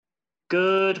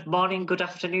Good morning, good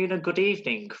afternoon, and good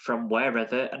evening from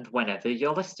wherever and whenever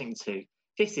you're listening to.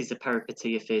 This is a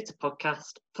Peripateia Theatre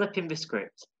podcast, Flipping the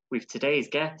Script, with today's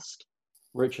guest,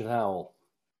 Richard Howell.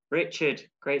 Richard.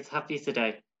 Great to have you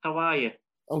today. How are you?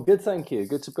 I'm good, thank you.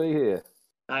 Good to be here.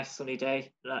 Nice sunny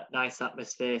day, nice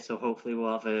atmosphere, so hopefully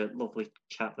we'll have a lovely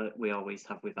chat that we always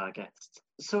have with our guests.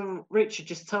 So, Richard,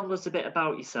 just tell us a bit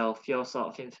about yourself, your sort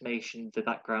of information, the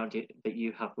background that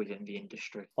you have within the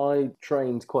industry. I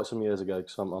trained quite some years ago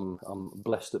because I'm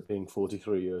blessed at being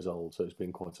 43 years old, so it's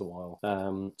been quite a while.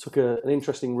 Took an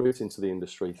interesting route into the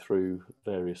industry through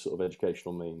various sort of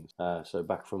educational means. So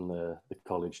back from the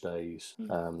college days,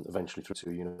 eventually through to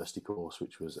a university course,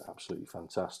 which was absolutely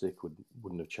fantastic.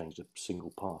 Wouldn't have changed a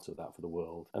single part of that for the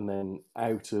world. And then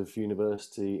out of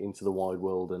university into the wide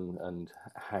world, and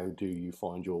how do you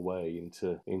find your way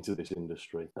into this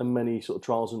industry, and many sort of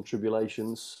trials and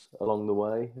tribulations along the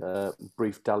way,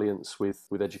 brief dalliance with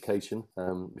education,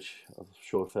 which I'm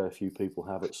sure a fair few people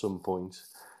have at some point.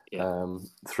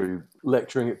 Through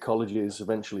lecturing at colleges,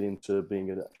 eventually into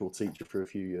being an actual teacher for a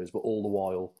few years, but all the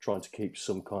while trying to keep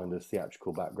some kind of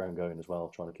theatrical background going as well,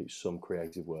 trying to keep some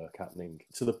creative work happening,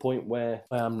 to the point where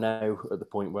I am now, at the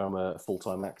point where I'm a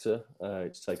full-time actor.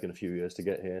 It's taken a few years to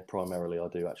get here. Primarily I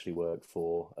do actually work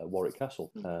for Warwick Castle,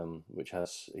 which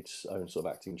has its own sort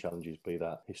of acting challenges, be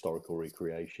that historical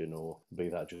recreation or be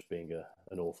that just being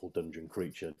an awful dungeon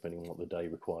creature, depending on what the day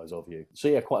requires of you. So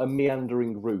yeah, quite a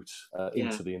meandering route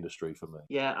into the industry for me.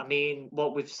 Yeah, I mean,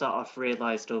 what we've sort of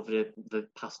realised over the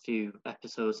past few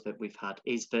episodes that we've had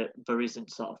is that there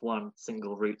isn't sort of one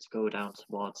single route to go down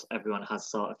towards. Everyone has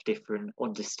sort of different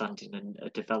understanding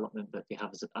and development that they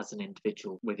have as an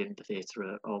individual within the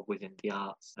theatre or within the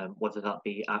arts, whether that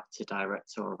be actor,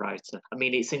 director or writer. I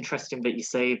mean, it's interesting that you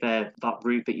say there that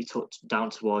route that you took down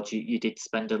towards, you did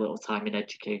spend a little time in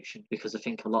education, because I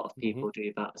think a lot of people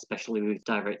do that, especially with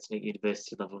directing at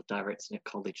university level, directing at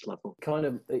college level. Kind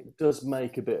of, it does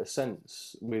make a bit of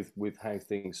sense with how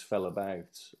things fell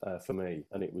about for me,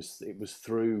 and it was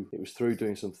through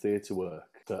doing some theatre work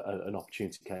that an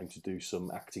opportunity came to do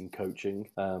some acting coaching,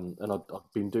 and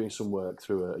I've been doing some work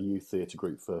through a youth theatre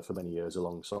group for many years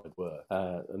alongside work,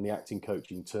 and the acting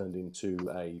coaching turned into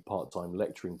a part-time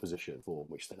lecturing position for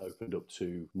which then opened up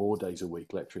to more days a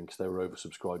week lecturing because they were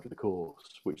oversubscribed with the course,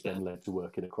 which then led to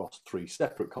working across 3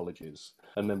 separate colleges,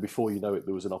 and then before you know it,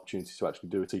 there was an opportunity to actually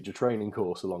do a teacher training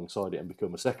course alongside it and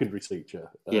become a secondary teacher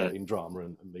in drama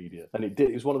and media. And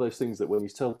it was one of those things that when you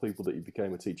tell people that you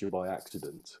became a teacher by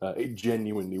accident, it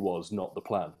genuinely was not the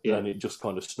plan, and it just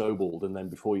kind of snowballed, and then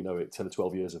before you know it, 10 or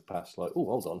 12 years have passed, like, oh,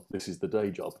 hold on, this is the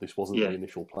day job, this wasn't the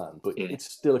initial plan, but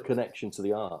it's still a connection to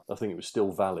the art. I think it was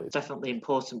still valid. Definitely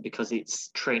important, because it's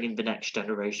training the next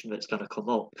generation that's going to come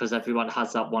up, because everyone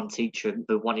has that one teacher,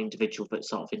 the one individual that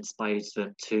sort of inspires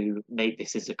them to make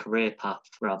this as a career path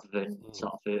rather than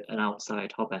sort of an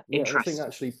outside hobby. Yeah, I think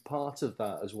actually part of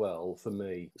that as well for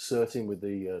me, certainly with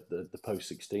the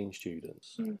post-16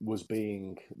 students, was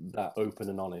being that open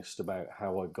and honest about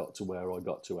how I got to where I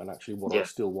got to, and actually what I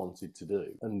still wanted to do,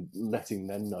 and letting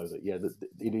them know that that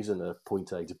it isn't a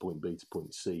point A to point B to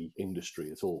point C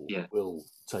industry at all. We'll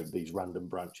take these random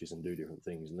branches and do different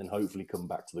things, and then hopefully come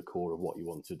back to the core of what you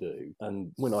want to do.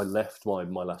 And when I left my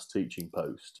last teaching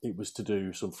post, it was to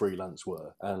do some freelance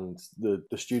work, and the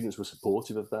students were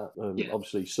supportive of that.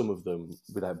 Obviously, some of them,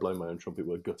 without blowing my own trumpet,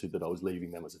 were gutted that I was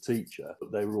leaving them as a teacher,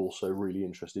 but they were also really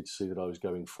interested to see that I was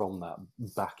going from that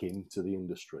back into the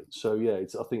industry. So yeah,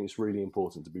 I think it's really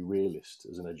important to be realist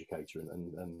as an educator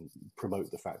and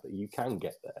promote the fact that you can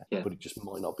get there, but it just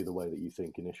might not be the way that you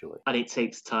think initially. And it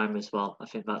takes time as well. I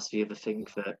think that's the other thing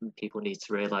that people need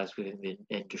to realise within the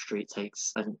industry. It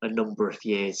takes a number of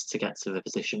years to get to the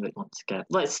position that you want to get.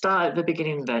 Let's start at the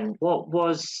beginning then. What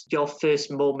was your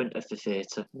first moment of the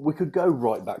theatre? We could go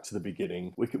right back to the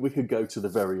beginning. We could go to the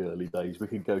very early days. We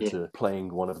could go to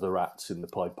playing one of the rats in the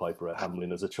Pied Piper at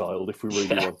Hamelin as a child if we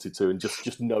really wanted to, and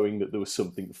just knowing that there was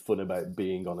something fun about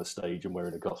being on a stage and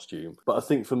wearing a costume. But I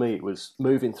think for me it was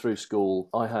moving through school.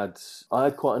 I had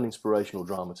quite an inspirational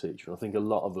drama teacher. I think a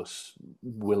lot of us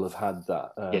will have had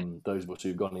that. Those of us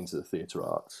who've gone into the theatre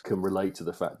arts can relate to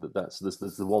the fact that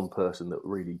there's the one person that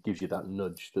really gives you that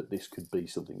nudge that this could be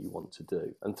something you want to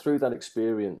do. And through that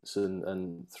experience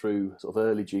and through sort of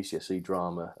early GCSE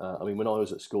drama, I mean, when I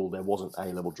was at school, there wasn't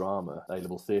A-level drama.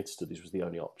 A-level theatre studies was the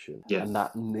only option, and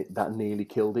that nearly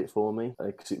killed it for me,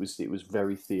 because it was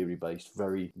very theory based,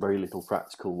 very little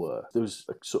practical work. There was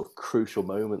a sort of crucial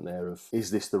moment there of,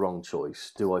 is this the wrong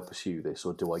choice? Do I pursue this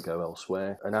or do I go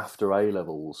elsewhere? And after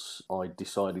A-levels, I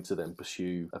decided to then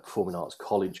pursue a performing arts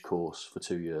college course for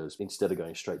 2 years instead of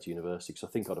going straight to university, because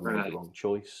I think I'd have made the wrong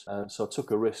choice. So I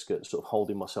took a risk outskirts, sort of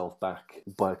holding myself back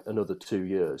by another 2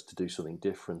 years to do something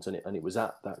different. And it was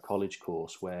at that college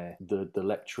course where the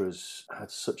lecturers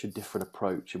had such a different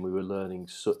approach, and we were learning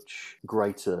such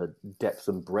greater depth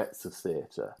and breadth of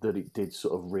theatre that it did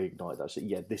sort of reignite that. So,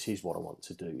 yeah, this is what I want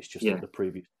to do. It's just that the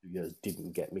previous 2 years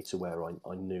didn't get me to where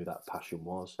I knew that passion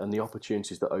was. And the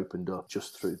opportunities that opened up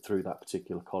just through that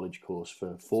particular college course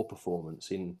for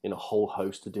performance in a whole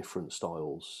host of different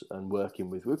styles, and working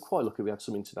with, we were quite lucky, we had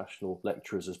some international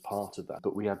lecturers as part of that,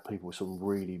 but we had people with some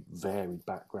really varied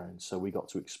backgrounds. So we got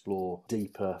to explore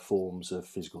deeper forms of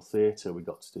physical theatre. We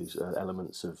got to do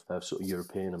elements of sort of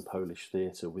European and Polish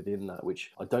theatre within that,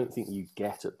 which I don't think you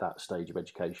get at that stage of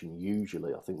education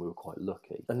usually. I think we were quite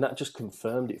lucky, and that just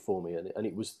confirmed it for me. And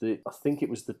it was I think it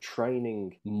was the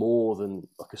training more than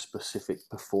like a specific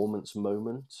performance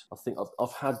moment. I think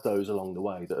I've had those along the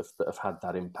way that have had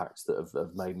that impact, that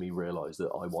have made me realise that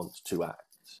I want to act.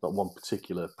 Like one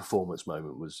particular performance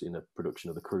moment was in a production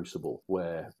of The Crucible,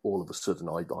 where all of a sudden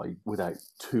I without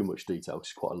too much detail, which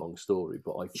is quite a long story,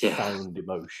 but I found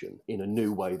emotion in a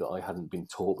new way that I hadn't been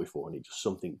taught before, and it just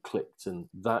something clicked, and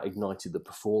that ignited the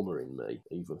performer in me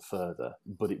even further.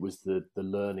 But it was the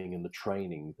learning and the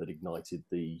training that ignited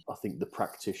the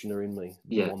practitioner in me,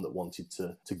 the one that wanted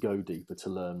to go deeper, to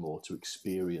learn more, to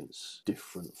experience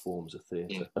different forms of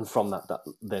theatre. And from that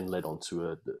then led on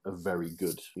to a very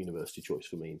good university choice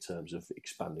for me in terms of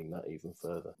expanding that even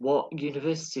further. What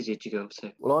university did you go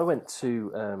to? Well, I went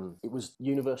to it was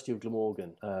University of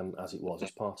Glamorgan, as it was.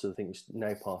 It's part of, I think it's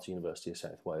now part of University of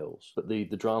South Wales. But the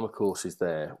drama course is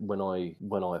there. When I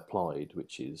applied,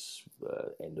 which is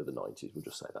end of the 90s, we'll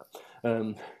just say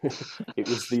that. It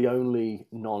was the only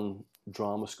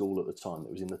non-drama school at the time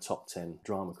that was in the top 10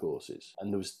 drama courses,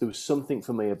 and there was something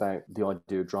for me about the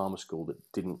idea of drama school that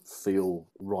didn't feel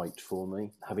right for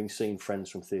me. Having seen friends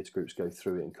from theatre groups go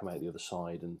through it and come out the other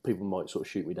side, and people might sort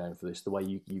of shoot me down for this, the way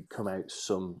you come out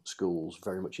some schools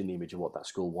very much in the image of what that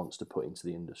school wants to put into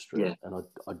the industry, and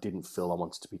I didn't feel I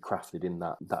wanted to be crafted in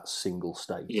that single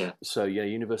state. So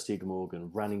University of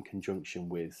Glamorgan ran in conjunction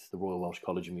with the Royal Welsh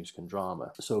College of Music and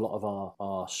Drama, so a lot of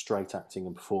our straight acting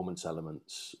and performance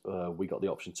elements we got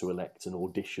the option to elect an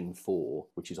audition for,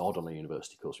 which is odd on a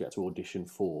university course. We had to audition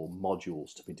for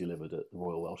modules to be delivered at the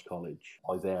Royal Welsh College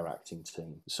by their acting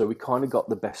team. So we kind of got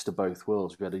the best of both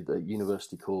worlds. We had a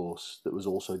university course that was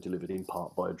also delivered in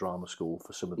part by a drama school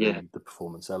for some of the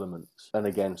performance elements. And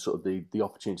again, sort of the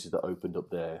opportunities that opened up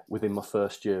there. Within my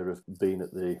first year of being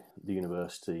at the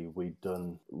university, we'd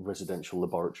done residential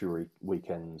laboratory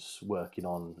weekends working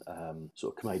on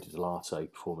sort of commedia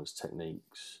dell'arte performance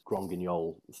techniques,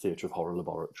 Gronguignol theatre of horror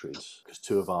laboratories, because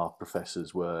two of our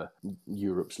professors were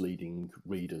Europe's leading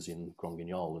readers in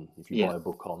Gronguignol, and if you buy a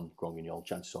book on Gronguignol,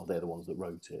 chances are they're the ones that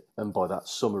wrote it. And by that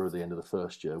summer at the end of the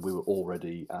first year, we were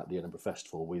already at the Edinburgh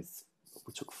Festival we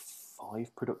took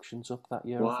 5 productions up that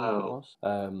year, I think it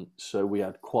was. So we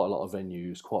had quite a lot of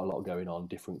venues, quite a lot going on,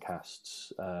 different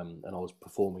casts, and I was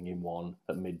performing in one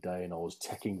at midday and I was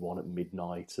teching one at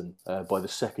midnight. And by the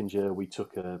second year, we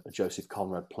took a Joseph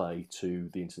Conrad play to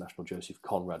the International Joseph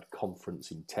Conrad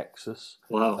Conference in Texas.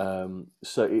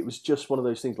 So it was just one of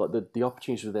those things, like the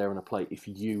opportunities were there in a play if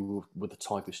you were the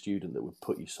type of student that would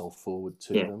put yourself forward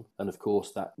to them. And of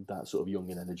course, that sort of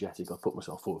young and energetic, I put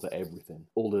myself forward for everything.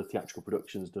 All the theatrical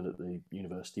productions done at the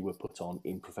university were put on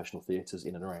in professional theatres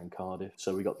in and around Cardiff,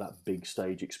 so we got that big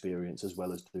stage experience as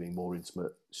well as doing more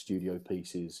intimate studio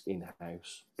pieces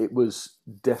in-house. It was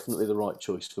definitely the right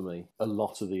choice for me. A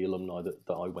lot of the alumni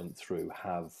that I went through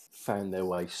have found their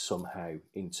way somehow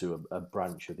into a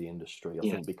branch of the industry, I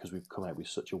think because we've come out with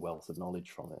such a wealth of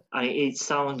knowledge from it. And it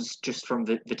sounds just from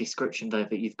the description there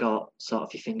that you've got sort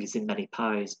of your fingers in many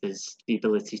pies. There's the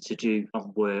ability to do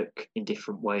and work in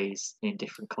different ways, in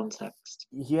different contexts.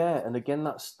 Yeah, and again,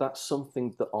 that's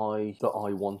something that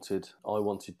I wanted. I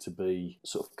wanted to be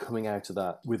sort of coming out of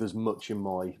that with as much in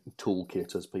my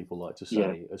toolkit, as people like to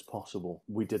say, as possible.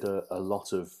 We did a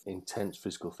lot of intense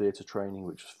physical theatre training,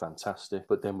 which was fantastic,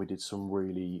 but then we did some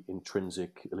really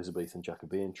intrinsic Elizabethan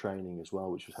Jacobean training as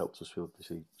well, which has helped us with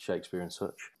obviously Shakespeare and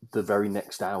such. The very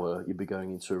next hour, you'd be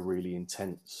going into a really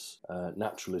intense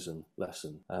naturalism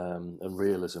lesson and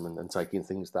realism and taking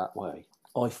things that way.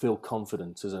 I feel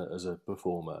confident as a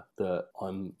performer that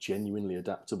I'm genuinely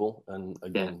adaptable, and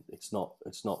again, it's not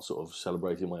sort of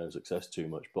celebrating my own success too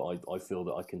much, but I feel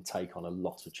that I can take on a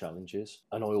lot of challenges,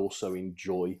 and I also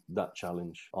enjoy that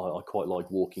challenge. I quite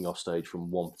like walking off stage from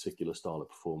one particular style of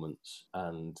performance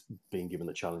and being given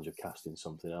the challenge of casting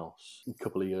something else. A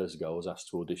couple of years ago, I was asked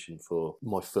to audition for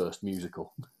my first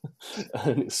musical,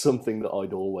 and it's something that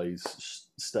I'd always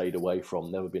stayed away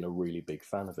from, never been a really big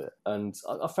fan of it, and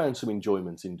I found some enjoyment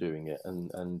enjoyment in doing it,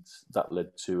 and that led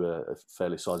to a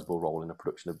fairly sizable role in a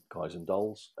production of Guys and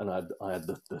Dolls. And I had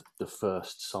the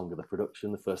first song of the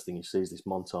production. The first thing you see is this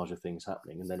montage of things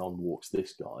happening, and then on walks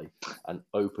this guy and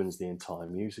opens the entire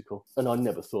musical. And I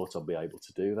never thought I'd be able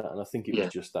to do that. And I think it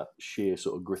was just that sheer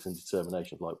sort of grit and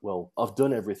determination of like, well, I've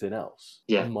done everything else.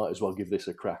 I might as well give this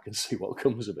a crack and see what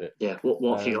comes of it. Yeah,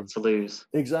 what have you got to lose?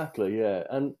 Exactly, yeah.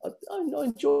 And I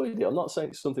enjoyed it. I'm not saying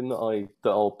it's something that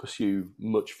I'll pursue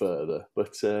much further,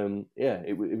 but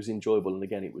it was enjoyable. And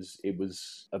again, it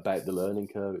was about the learning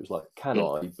curve. It was like, can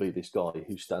I be this guy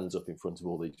who stands up in front of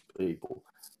all these people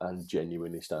and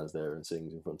genuinely stands there and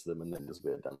sings in front of them and then does a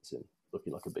bit of dancing,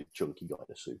 looking like a big chunky guy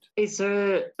in a suit? Is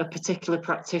there a particular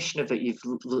practitioner that you've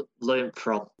learned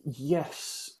from?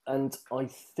 Yes, and I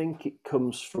think it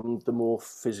comes from the more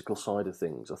physical side of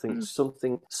things. I think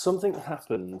something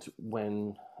happened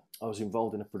when I was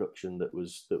involved in a production that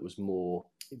was more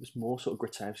sort of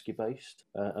Grotowski based,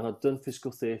 and I'd done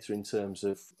physical theatre in terms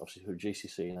of, obviously for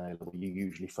GCSE and A level you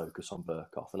usually focus on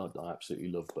Berkoff, and I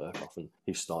absolutely love Berkoff and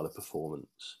his style of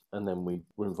performance. And then we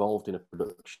were involved in a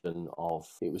production of,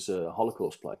 it was a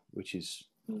Holocaust play, which is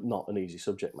not an easy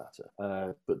subject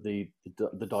matter, but the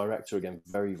director, again,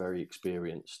 very, very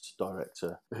experienced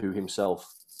director, who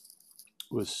himself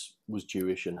was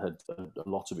Jewish and had a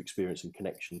lot of experience and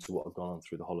connection to what had gone on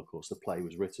through the Holocaust. The play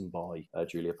was written by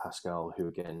Julia Pascal, who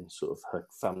again, sort of her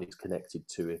family's connected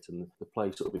to it, and the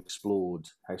play sort of explored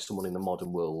how someone in the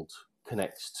modern world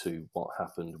connects to what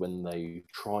happened when they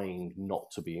trying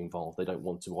not to be involved. They don't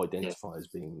want to identify as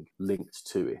being linked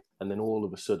to it. And then all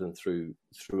of a sudden, through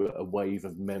a wave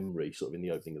of memory, sort of in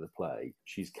the opening of the play,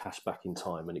 she's cast back in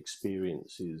time and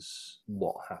experiences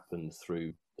what happened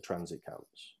through the transit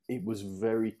camps. It was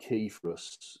very key for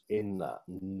us in that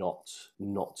not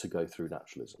to go through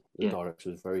naturalism. The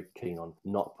director was very keen on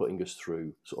not putting us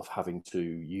through sort of having to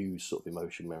use sort of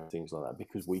emotion, memory, things like that,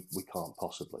 because we can't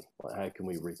possibly. Like, how can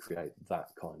we recreate that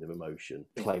kind of emotion,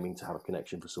 claiming to have a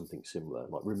connection for something similar,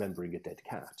 like remembering a dead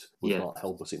cat would not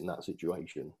help us in that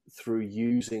situation. Through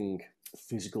using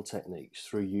physical techniques,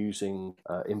 through using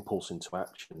impulse into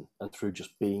action, and through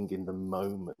just being in the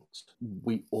moment,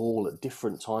 we all, at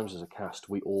different times as a cast,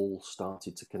 we all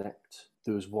started to connect.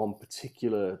 There was one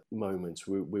particular moment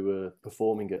we were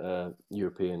performing at a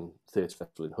European theatre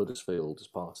festival in Huddersfield as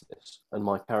part of this, and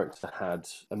my character had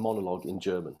a monologue in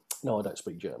German. No, I don't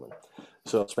speak German.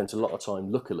 So I spent a lot of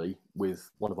time, luckily,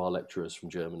 with one of our lecturers from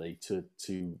Germany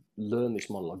to learn this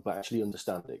monologue, but actually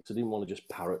understand it. So I didn't want to just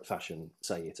parrot fashion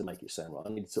say it to make it sound right. I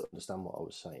needed to understand what I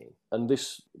was saying. And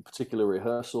this particular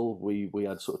rehearsal, we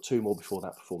had sort of 2 more before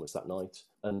that performance that night.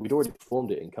 And we'd already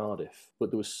performed it in Cardiff. But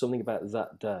there was something about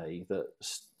that day that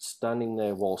standing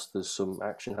there whilst there's some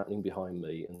action happening behind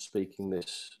me and speaking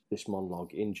this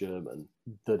monologue in German,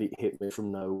 that it hit me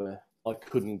from nowhere. I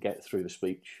couldn't get through the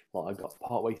speech. Like, I got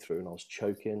partway through and I was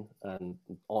choking and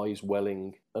eyes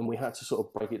welling. And we had to sort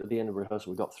of break it at the end of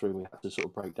rehearsal. We got through and we had to sort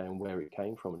of break down where it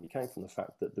came from. And it came from the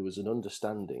fact that there was an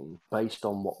understanding based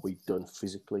on what we'd done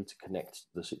physically to connect to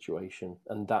the situation.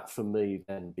 And that for me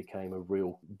then became a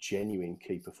real genuine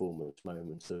key performance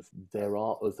moment of, there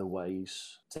are other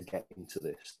ways to get into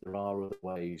this. There are other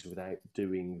ways without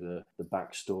doing the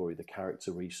backstory, the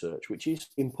character research, which is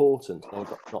important. I'm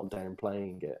not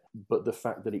downplaying it. But the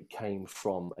fact that it came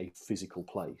from a physical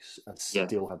place and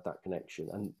still had that connection,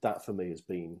 and that for me has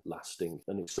been lasting.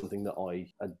 And it's something that I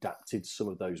adapted some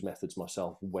of those methods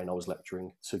myself when I was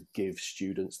lecturing, to give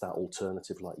students that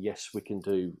alternative, like, yes, we can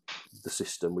do the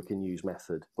system, we can use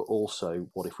method, but also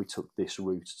what if we took this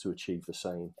route to achieve the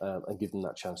same, and give them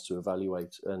that chance to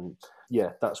evaluate. And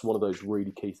that's one of those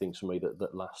really key things for me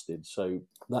that lasted. So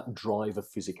that drive of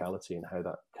physicality and how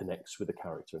that connects with the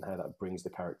character and how that brings the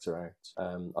character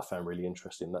out, I found really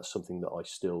interesting. That's something that I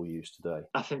still use today.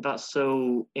 I think that's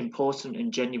so important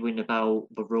and genuine about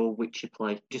the role which you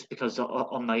play, just because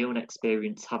on my own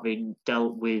experience, having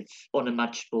dealt with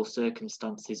unimaginable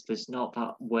circumstances, there's not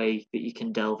that way that you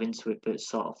can delve into it that's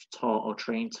sort of taught or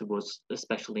trained to us,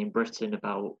 especially in Britain,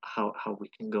 about how we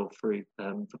can go through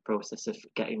the process of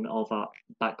getting all that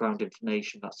background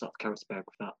information, that sort of character with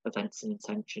that events and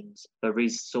intentions. There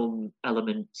is some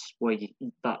elements where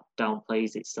that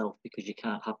downplays itself because you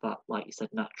can't have that, like you said,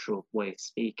 natural way of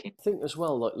speaking. I think as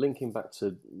well, like linking back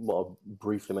to what I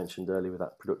briefly mentioned earlier with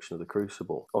that production of The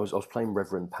Crucible, I was playing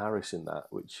Reverend Paris in that,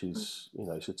 which is,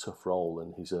 it's a tough role,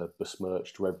 and he's a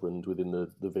besmirched reverend within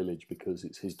the village because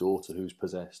it's his daughter who's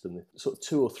possessed. And the sort of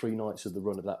 2 or 3 nights of the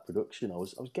run of that production, I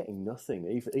was getting nothing.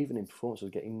 Even in performance, I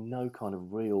was getting no kind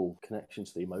of real connection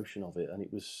to the emotion of it. And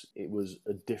it was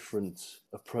a different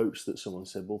approach that someone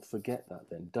said, well, forget that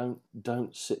then. again.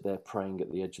 Don't sit there praying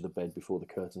at the edge of the bed before the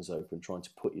curtains open, trying to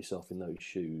put yourself in those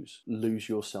shoes. Lose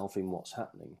yourself in what's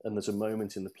happening. And there's a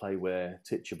moment in the play where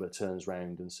Tituba turns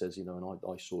round and says, you know,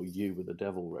 and I saw you with the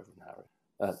devil,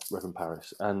 Reverend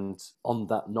Paris. And on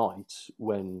that night,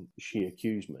 when she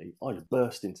accused me, I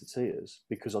burst into tears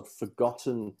because I'd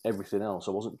forgotten everything else.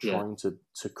 I wasn't trying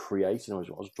to create an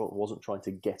emotion. I wasn't trying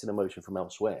to get an emotion from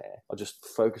elsewhere. I just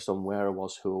focused on where I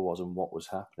was, who I was, and what was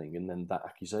happening. And then that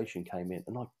accusation came in,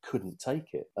 and I couldn't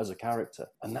take it as a character.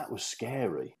 And that was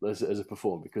scary as a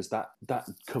performer, because that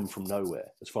come from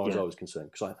nowhere, as far as I was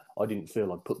concerned, because I didn't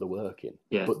feel I'd put the work in.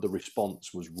 But the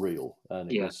response was real,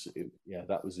 and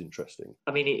that was interesting.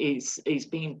 I mean, it's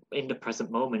been in the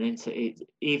present moment, isn't it?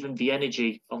 Even the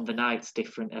energy on the night's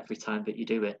different every time that you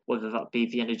do it, whether that be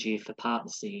the energy of the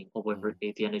partner scene or whether it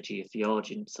be the energy of the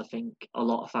audience. I think a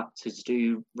lot of actors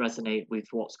do resonate with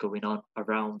what's going on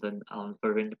around them, and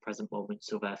we're in the present moment,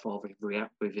 so therefore we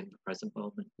react within the present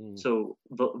moment. So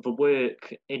the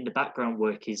work in the background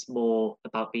work is more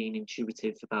about being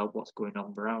intuitive about what's going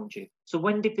on around you. So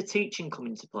when did the teaching come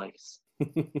into place?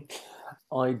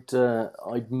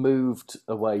 I'd moved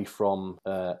away from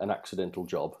an accidental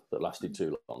job that lasted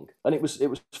too long, and it was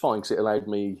fine because it allowed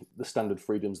me the standard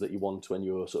freedoms that you want when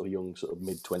you're sort of young, sort of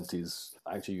mid-20s,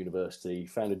 out of university.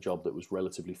 Found a job that was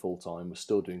relatively full time, was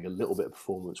still doing a little bit of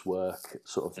performance work,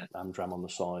 sort of amdram on the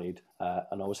side,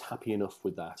 and I was happy enough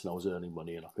with that, and I was earning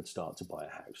money, and I could start to buy a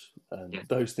house, and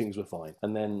those things were fine.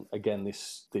 And then again,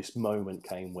 this moment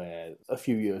came where a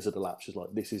few years had elapsed. It's like,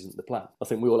 this isn't the plan. I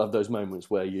think we all have those moments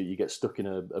where you get stuck in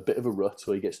a bit of a rut,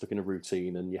 or you get stuck in a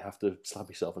routine, and you have to slap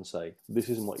yourself and say, this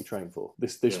isn't what you trained for.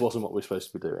 This wasn't what we're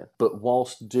supposed to be doing. But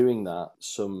whilst doing that,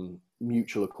 some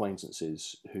mutual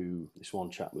acquaintances, who this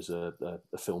one chap was a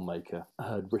filmmaker,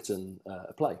 had written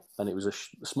a play, and it was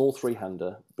a small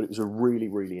three-hander, but it was a really,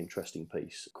 really interesting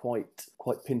piece, quite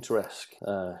Pinteresque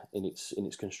in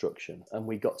its construction. And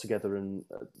we got together and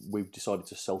we decided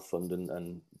to self-fund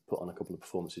and put on a couple of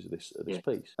performances of this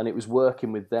piece. And it was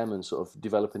working with them and sort of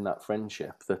developing that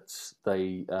friendship that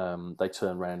they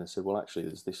turned around and said, well, actually,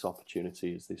 there's this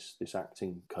opportunity as this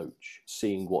acting coach,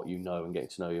 seeing what you know and getting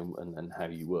to know you and how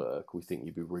you work. We think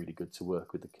you'd be really good to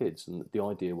work with the kids. And the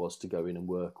idea was to go in and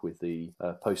work with the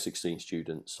post-16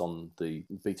 students on the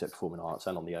BTEC Performing Arts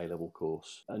and on the A-level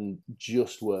course, and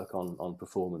just work on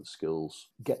performance skills,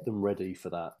 get them ready for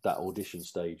that audition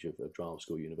stage of drama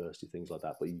school, university, things like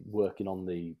that, but working on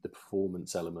the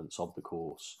performance elements of the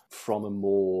course from a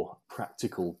more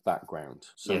practical background.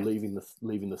 So leaving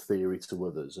the theory to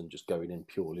others and just going in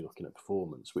purely looking at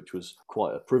performance, which was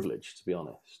quite a privilege, to be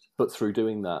honest. But through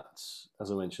doing that,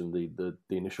 as I mentioned, the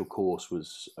initial course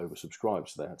was oversubscribed,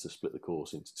 so they had to split the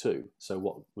course into two. So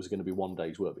what was going to be 1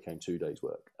 day's work became 2 days'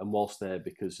 work. And whilst there,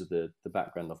 because of the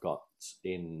background I've got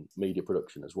in media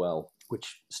production as well,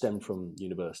 which stemmed from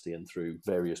university and through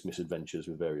various misadventures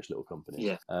with various little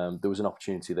companies, there was an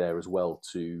opportunity there as well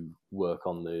to work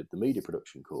on the media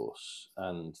production course.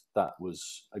 And that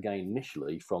was, again,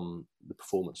 initially from the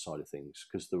performance side of things,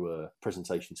 because there were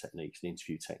presentation techniques and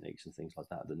interview techniques and things like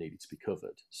that needed to be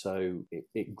covered. So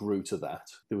it grew to that.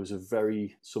 There was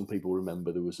some people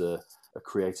remember there was a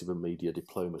creative and media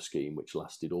diploma scheme which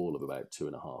lasted all of about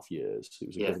 2.5 years. It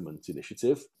was a government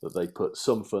initiative that they put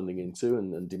some funding into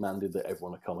and demanded that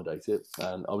everyone accommodate it.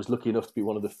 And I was lucky enough to be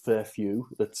one of the fair few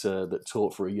that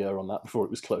taught for a year on that before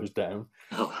it was closed down.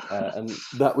 And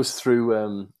that was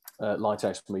through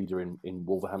Lighthouse Media in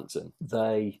Wolverhampton.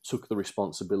 They took the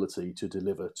responsibility to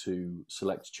deliver to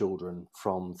select children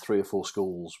from 3 or 4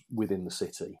 schools within the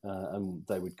city, and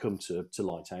they would come to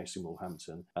Lighthouse in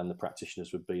Wolverhampton, and the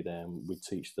practitioners would be there, and we'd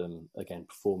teach them, again,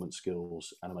 performance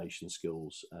skills, animation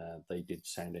skills. They did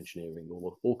sound engineering,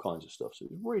 all kinds of stuff. So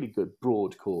it was a really good,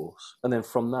 broad course. And then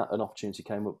from that, an opportunity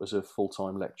came up as a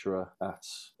full-time lecturer at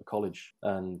a college,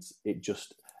 and it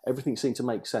just... everything seemed to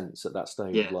make sense at that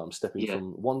stage. Like, I'm stepping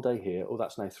from 1 day here,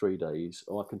 that's now 3 days.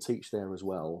 I can teach there as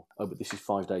well. But this is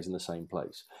 5 days in the same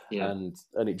place. And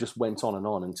it just went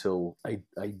on until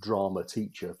a drama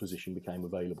teacher position became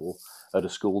available at a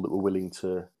school that were willing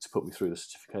to put me through the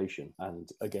certification. And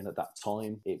again, at that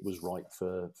time, it was right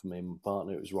for me and my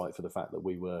partner. It was right for the fact that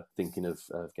we were thinking of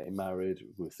getting married,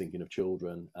 we were thinking of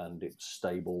children, and it was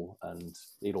stable, and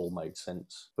it all made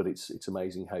sense. But it's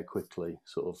amazing how quickly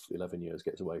sort of 11 years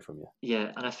gets away away from you.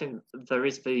 Yeah, and I think there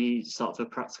is the sort of a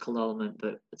practical element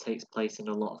that takes place in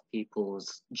a lot of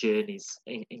people's journeys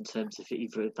in terms of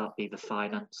either that be the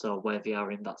finance or where they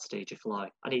are in that stage of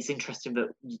life. And it's interesting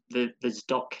that there's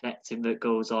dot connecting that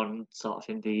goes on sort of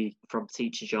in the from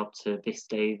teaching job to this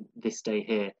day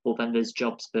here. But then there's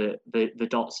jobs that the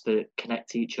dots that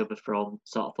connect each other from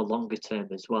sort of a longer term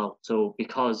as well. So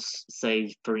because,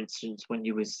 say, for instance, when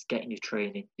you was getting your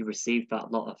training, you received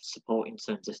that lot of support in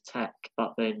terms of tech, that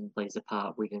then plays a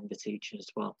part within the teaching as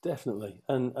well. Definitely.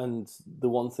 And the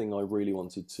one thing I really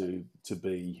wanted to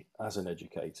be as an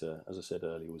educator, as I said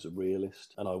earlier, was a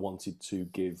realist. And I wanted to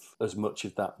give as much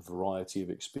of that variety of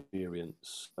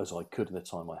experience as I could in the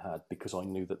time I had, because I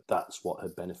knew that that's what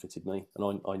had benefited me.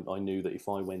 And I knew that if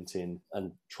I went in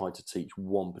and tried to teach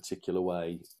one particular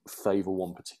way, favour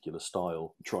one particular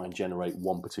style, try and generate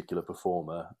one particular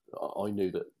performer, I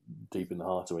knew that deep in the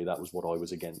heart of me, that was what I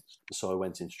was against. So I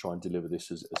went in to try and deliver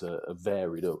this as a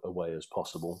varied a way as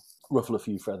possible. Ruffle a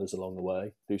few feathers along the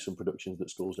way, do some productions that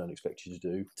schools don't expect you to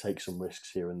do, take some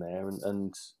risks here and there.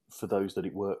 And for those that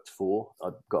it worked for,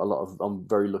 I'm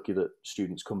very lucky that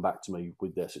students come back to me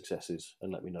with their successes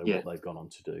and let me know what they've gone on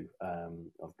to do.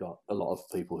 I've got a lot of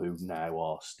people who now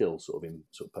are still sort of in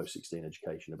sort of post-16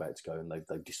 education about to go, and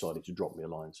they've decided to drop me a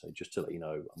line. So just to let you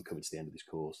know, I'm coming to the end of this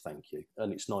course, thank you.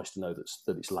 And it's nice to know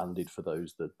that it's landed for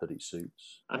those that it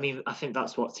suits. I mean, I think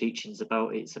that's what teaching's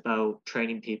about. It's about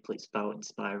training people, it's about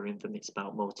inspiring them, it's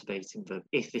about motivating them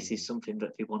if this is something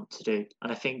that they want to do.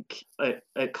 And I think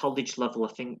at college level, I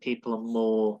think people are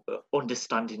more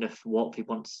understanding of what they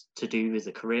want to do as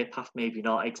a career path, maybe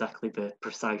not exactly the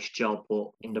precise job,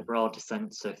 but in the broader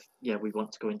sense of, we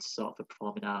want to go into sort of the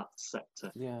performing arts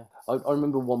sector. Yeah, I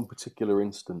remember one particular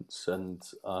instance, and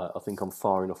I think I'm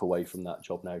far enough away from that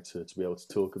job now to be able to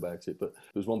talk about it, but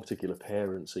there was one particular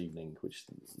parents' evening, which,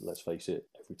 let's face it,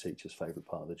 every teacher's favourite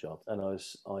part of the job. And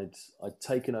I'd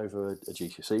taken over a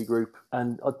GCSE group,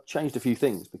 and I'd changed a few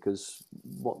things because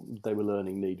what they were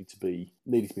learning needed to be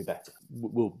better.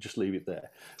 We'll just leave it there.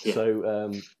 Yeah.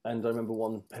 So, and I remember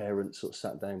one parent sort of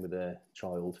sat down with their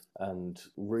child and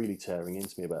really tearing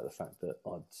into me about the fact that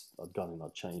I'd gone and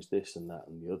I'd changed this and that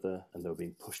and the other, and they were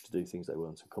being pushed to do things they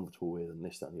weren't so comfortable with, and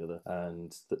this, that, and the other,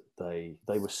 and that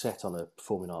they were set on a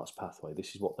performing arts pathway.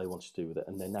 This is what they wanted to do with it,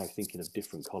 and they're now thinking of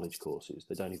different college courses.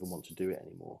 They don't even want to do it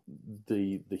anymore.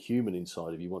 The human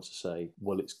inside of you wants to say,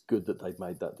 well, it's good that they've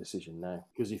made that decision now,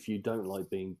 because if you don't like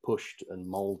being pushed and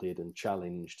moulded and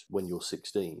challenged when you're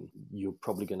 16, you're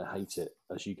probably going to hate it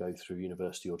as you go through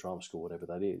university or drama school, whatever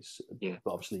that is. Yeah.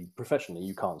 But obviously, professionally,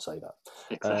 you can't say that.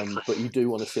 Exactly. But you do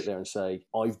want to sit there and say,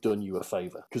 I've done you a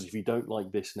favour, because if you don't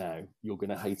like this now, you're going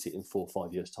to hate it in 4 or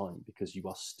 5 years' time, because you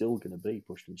are still going to be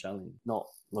pushed and challenged. Not,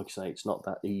 like I say, it's not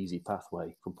that easy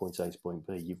pathway from point A to point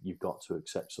B. You've got to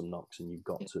accept some knocks, and you've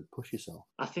got to push yourself.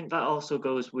 I think that also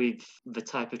goes with the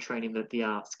type of training that the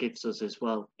arts gives us as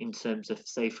well, in terms of,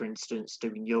 say, for instance,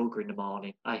 doing yoga in the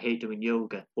morning. I hate doing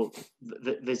yoga, but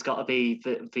there's got to be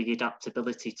the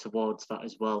adaptability towards that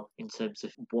as well, in terms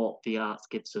of what the arts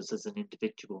gives us as an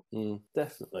individual.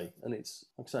 Definitely. And it's,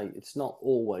 like I say, it's not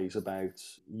always about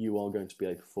you are going to be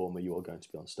a performer, you are going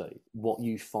to be on stage. What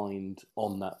you find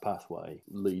on that pathway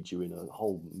leads you in a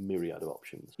whole myriad of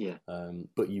options. Yeah.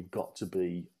 But you've got to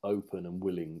be open and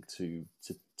willing to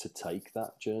take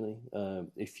that journey.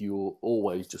 If you're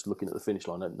always just looking at the finish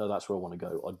line, no, that's where I want to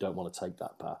go, I don't want to take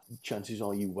that path, chances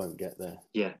are you won't get there.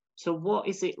 Yeah. So what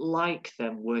is it like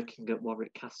then working at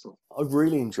Warwick Castle? I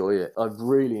really enjoy it.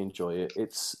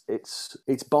 It's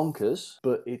bonkers,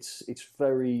 but it's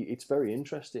very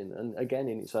interesting, and again,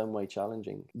 in its own way,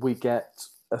 challenging. We get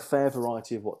a fair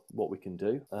variety of what we can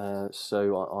do.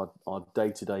 So our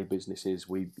day-to-day business is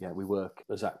we work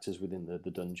as actors within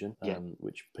the dungeon,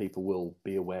 which people will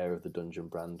be aware of the dungeon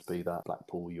brand, be that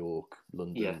Blackpool, York,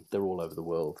 London. Yeah. They're all over the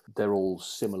world. They're all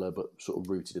similar but sort of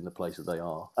rooted in the place that they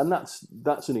are. And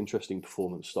that's an interesting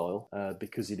performance style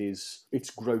because it's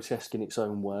grotesque in its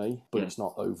own way, but it's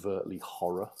not overtly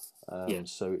horror.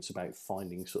 So it's about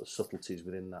finding sort of subtleties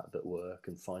within that work,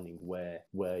 and finding where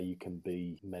you can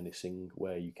be menacing,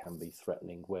 where you can be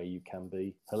threatening, where you can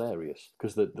be hilarious,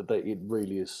 because it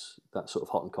really is that sort of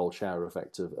hot and cold shower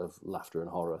effect of laughter and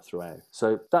horror throughout.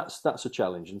 So that's a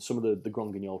challenge, and some of the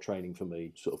Grand Guignol training for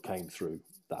me sort of came through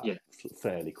that Yeah.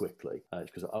 fairly quickly.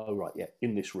 Because, oh, right, yeah,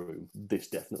 in this room, this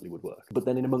definitely would work. But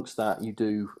then in amongst that, you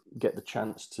do get the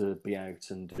chance to be out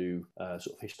and do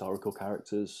sort of historical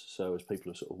characters. So as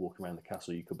people are sort of walking around the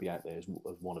castle, you could be out there as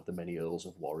one of the many Earls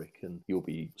of Warwick, and you'll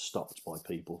be stopped by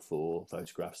people for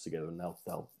photographs together, and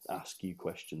they'll ask you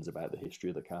questions about the history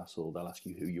of the castle. They'll ask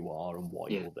you who you are and why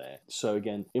you're there. So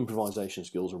again, improvisation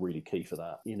skills are really key for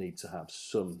that. You need to have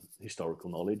some historical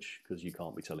knowledge because you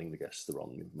can't be telling the guests the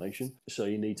wrong information. So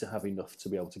you need to have enough to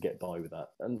be able to get by with that.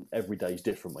 And every day is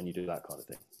different when you do that kind of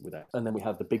thing. And then we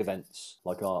have the big events,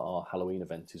 like our Halloween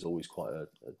event is always quite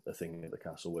a thing at the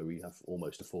castle, where we have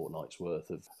almost a fortnight's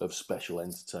worth of special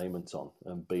entertainment on,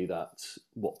 and be that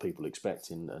what people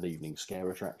expect in an evening scare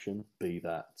attraction, be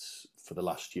that for the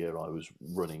last year I was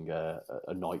running a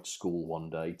night school one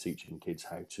day, teaching kids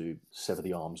how to sever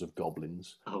the arms of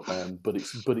goblins. But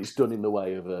it's done in the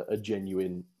way of a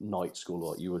genuine night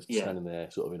school. Like you were standing there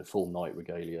sort of in a full night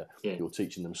regalia. You're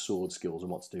teaching them sword skills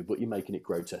and what to do, but you're making it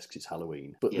grotesque because it's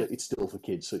Halloween. But it's still for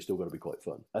kids, so it's still got to be quite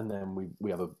fun. And then we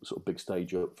have a sort of big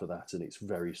stage up for that, and it's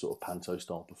very sort of panto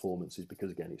style performances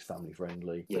because again it's family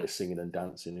friendly. There's singing and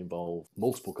dancing involved,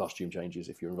 multiple costume changes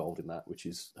if you're involved in that, which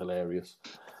is hilarious.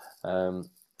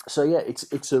 So yeah,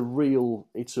 it's a real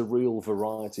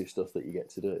variety of stuff that you get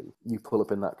to do. You pull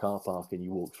up in that car park and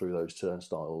you walk through those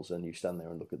turnstiles and you stand there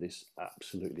and look at this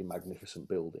absolutely magnificent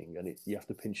building, and you have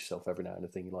to pinch yourself every now and then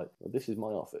thinking like, well, this is my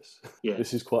office.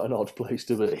 This is quite an odd place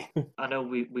to be. I know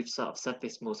we've sort of said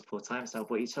this multiple times now,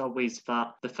 but it's always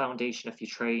that the foundation of your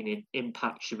training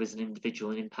impacts you as an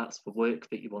individual and impacts the work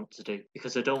that you want to do.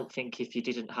 Because I don't think if you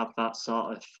didn't have that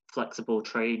sort of flexible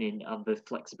training and the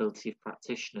flexibility of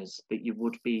practitioners, that you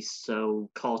would be so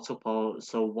caught up or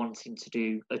so wanting to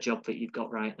do a job that you've got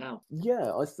right now.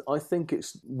 Yeah, I think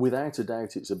it's without a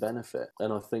doubt it's a benefit,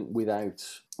 and I think without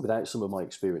some of my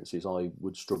experiences I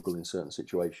would struggle in certain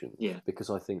situations. Because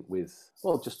I think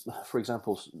just for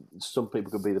example, some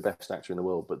people could be the best actor in the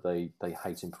world, but they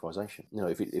hate improvisation. You know,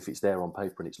 if it's there on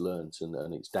paper and it's learnt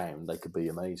and it's down, they could be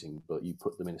amazing, but you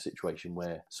put them in a situation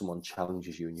where someone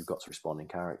challenges you and you've got to respond in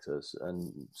characters,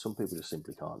 and some people just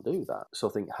simply can't do that. So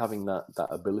I think having that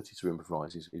ability to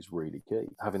improvise is really key.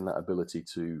 Having that ability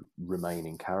to remain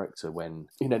in character when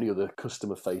in any other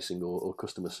customer facing or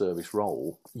customer service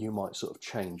role, you might sort of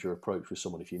change your approach with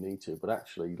someone if you need to, but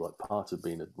actually like part of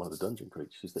being one of the dungeon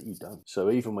creatures is that you don't.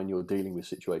 So even when you're dealing with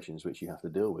situations which you have to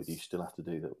deal with, you still have to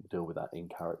deal with that in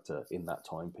character in that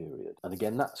time period. And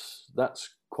again, that's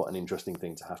quite an interesting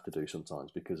thing to have to do sometimes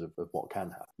because of what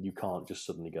can happen. You can't just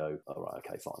suddenly go, all right,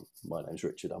 okay, fine, my name's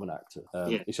Richard, I'm an actor.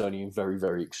 It's only in very,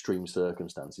 very extreme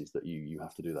circumstances that you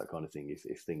have to do that kind of thing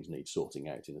if things need sorting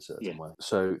out in a certain way.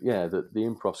 So yeah, the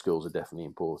improv skills are definitely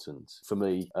important. For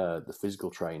me, the physical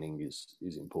training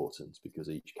is important because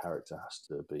each character has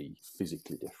to be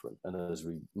physically different. And as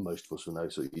most of us will know,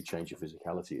 so you change your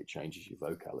physicality, it changes your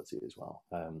vocality as well.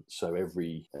 So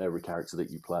every character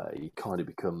that you play kind of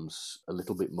becomes a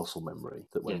little bit muscle memory,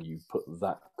 that when you put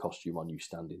that costume on, you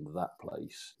stand in that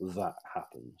place, that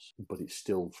happens, but it's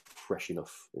still fresh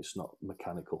enough, it's not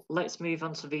mechanical. Let's move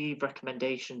on to the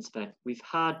recommendations then. We've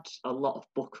had a lot of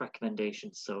book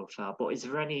recommendations so far, but is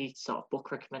there any sort of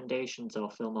book recommendations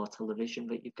or film or television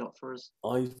that you've got for us?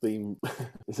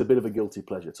 It's a bit of a guilty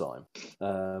pleasure time,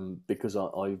 because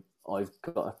I've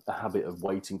got a habit of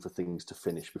waiting for things to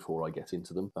finish before I get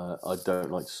into them. I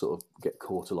don't like to sort of get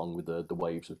caught along with the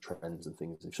waves of trends and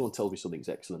things. If someone tells me something's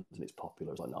excellent and it's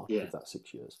popular, it's like, no, I'll give that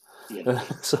 6 years.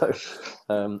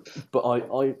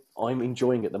 But I'm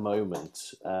enjoying at the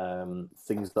moment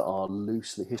things that are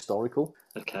loosely historical.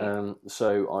 Okay.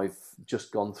 So I've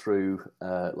just gone through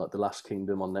like The Last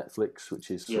Kingdom on Netflix,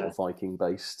 which is sort of Viking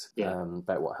based,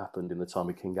 about what happened in the time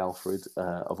of King Alfred.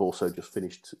 I've also just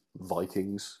finished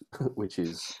Vikings, which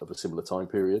is of a similar time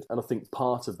period, and I think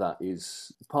part of that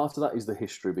is the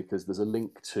history, because there's a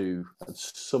link to, and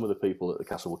some of the people at the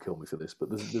castle will kill me for this, but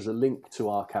there's a link to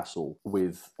our castle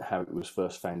with how it was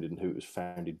first founded and who it was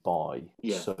founded by.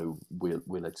 So we're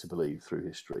led to believe through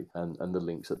history and the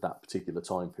links at that particular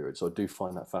time period. So I do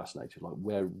find that fascinating. Like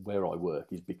where I work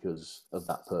is because of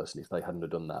that person. If they hadn't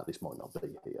have done that, this might not be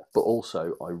here. But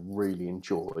also I really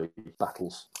enjoy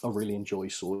battles. I really enjoy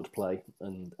sword play,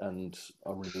 and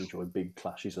I really enjoy big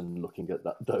clashes and looking at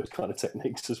those kind of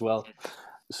techniques as well.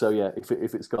 So yeah, if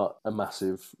it's got a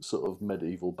massive sort of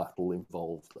medieval battle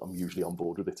involved, I'm usually on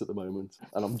board with it at the moment.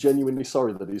 And I'm genuinely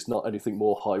sorry that it's not anything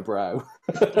more highbrow.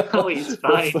 Oh, it's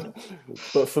fine.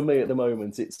 But for me at the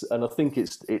moment, I think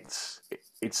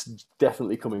it's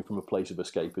definitely coming from a place of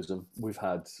escapism. We've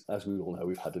had, as we all know,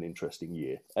 we've had an interesting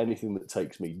year. Anything that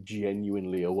takes me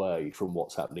genuinely away from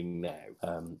what's happening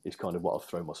now is kind of what I've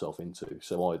thrown myself into.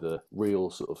 So either real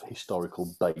sort of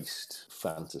historical based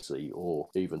fantasy or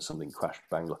even something crash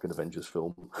bang like an Avengers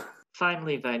film.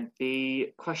 Finally, then,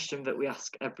 the question that we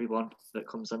ask everyone that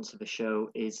comes onto the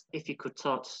show is, if you could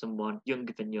talk to someone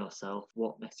younger than yourself,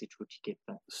 what message would you give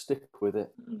them? Stick with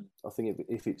it. I think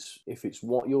if it's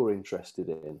what you're interested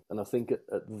in, and I think at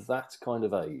that kind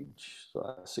of age,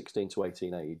 16 to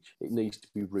 18 age, it needs to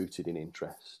be rooted in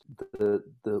interest. The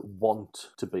want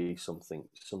to be something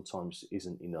sometimes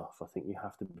isn't enough. I think you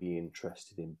have to be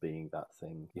interested in being that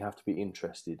thing. You have to be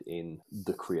interested in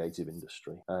the creative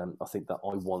industry. I think that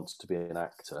I want to be an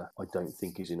actor, I don't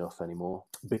think is enough anymore,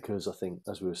 because I think,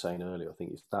 as we were saying earlier, I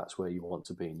think if that's where you want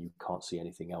to be and you can't see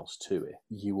anything else to it,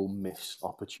 you will miss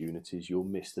opportunities, you'll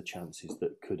miss the chances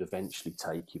that could eventually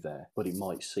take you there, but it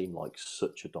might seem like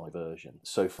such a diversion.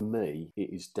 So for me,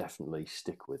 it is definitely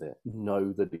stick with it.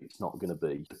 Know that it's not going to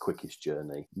be the quickest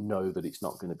journey, know that it's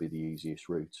not going to be the easiest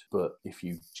route, but if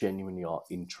you genuinely are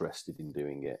interested in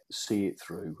doing it, see it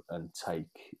through and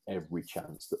take every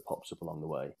chance that pops up along the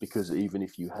way, because even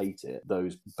if you hate it,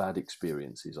 those bad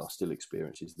experiences are still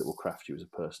experiences that will craft you as a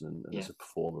person and as a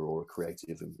performer or a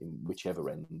creative in whichever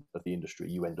end of the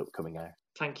industry you end up coming out.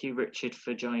 Thank you, Richard,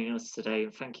 for joining us today,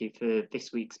 and thank you for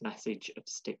this week's message of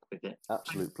stick with it.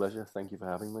 Absolute pleasure. Thank you for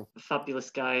having me. Fabulous,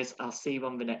 guys. I'll see you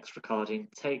on the next recording.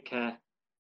 Take care.